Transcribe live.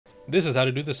This is how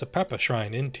to do the Sepapa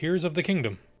shrine in Tears of the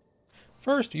Kingdom.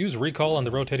 First, use recall on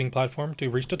the rotating platform to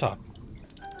reach the top.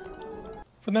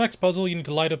 For the next puzzle, you need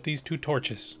to light up these 2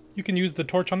 torches. You can use the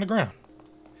torch on the ground.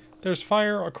 There's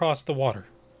fire across the water.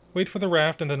 Wait for the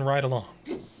raft and then ride along.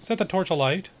 Set the torch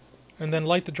alight, and then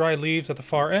light the dry leaves at the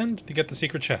far end to get the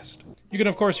secret chest. You can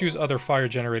of course use other fire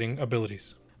generating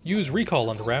abilities. Use recall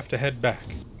on the raft to head back.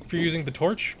 If you're using the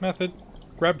torch method,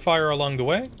 grab fire along the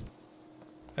way,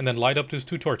 and then light up those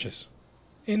 2 torches.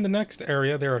 In the next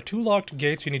area, there are 2 locked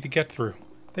gates you need to get through.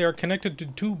 They are connected to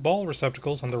 2 ball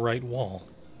receptacles on the right wall.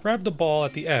 Grab the ball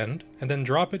at the end, and then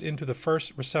drop it into the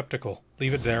first receptacle.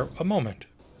 Leave it there a moment.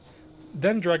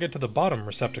 Then drag it to the bottom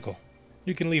receptacle.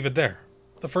 You can leave it there.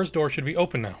 The first door should be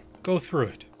open now. Go through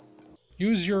it.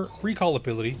 Use your recall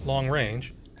ability, long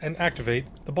range, and activate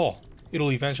the ball.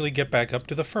 It'll eventually get back up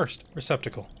to the first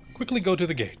receptacle. Quickly go to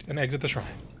the gate and exit the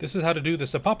shrine. This is how to do the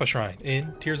Sepapa shrine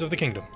in Tears of the Kingdom.